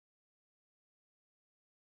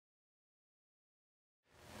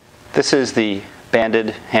This is the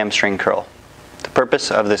banded hamstring curl. The purpose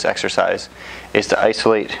of this exercise is to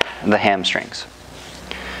isolate the hamstrings.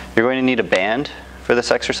 You're going to need a band for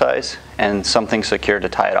this exercise and something secure to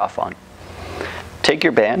tie it off on. Take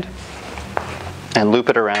your band and loop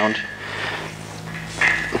it around.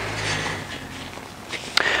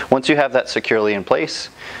 Once you have that securely in place,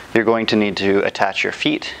 you're going to need to attach your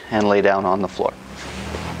feet and lay down on the floor.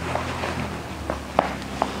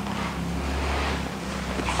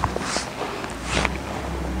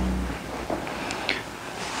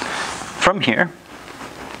 From here,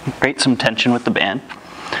 create some tension with the band.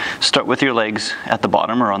 Start with your legs at the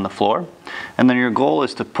bottom or on the floor, and then your goal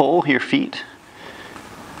is to pull your feet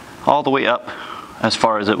all the way up as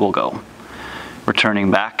far as it will go. Returning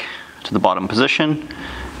back to the bottom position,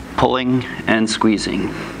 pulling and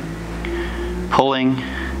squeezing. Pulling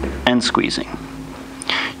and squeezing.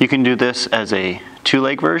 You can do this as a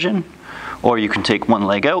two-leg version, or you can take one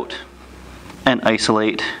leg out and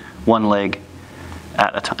isolate one leg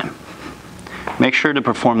at a time. Make sure to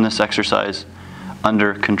perform this exercise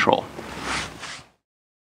under control.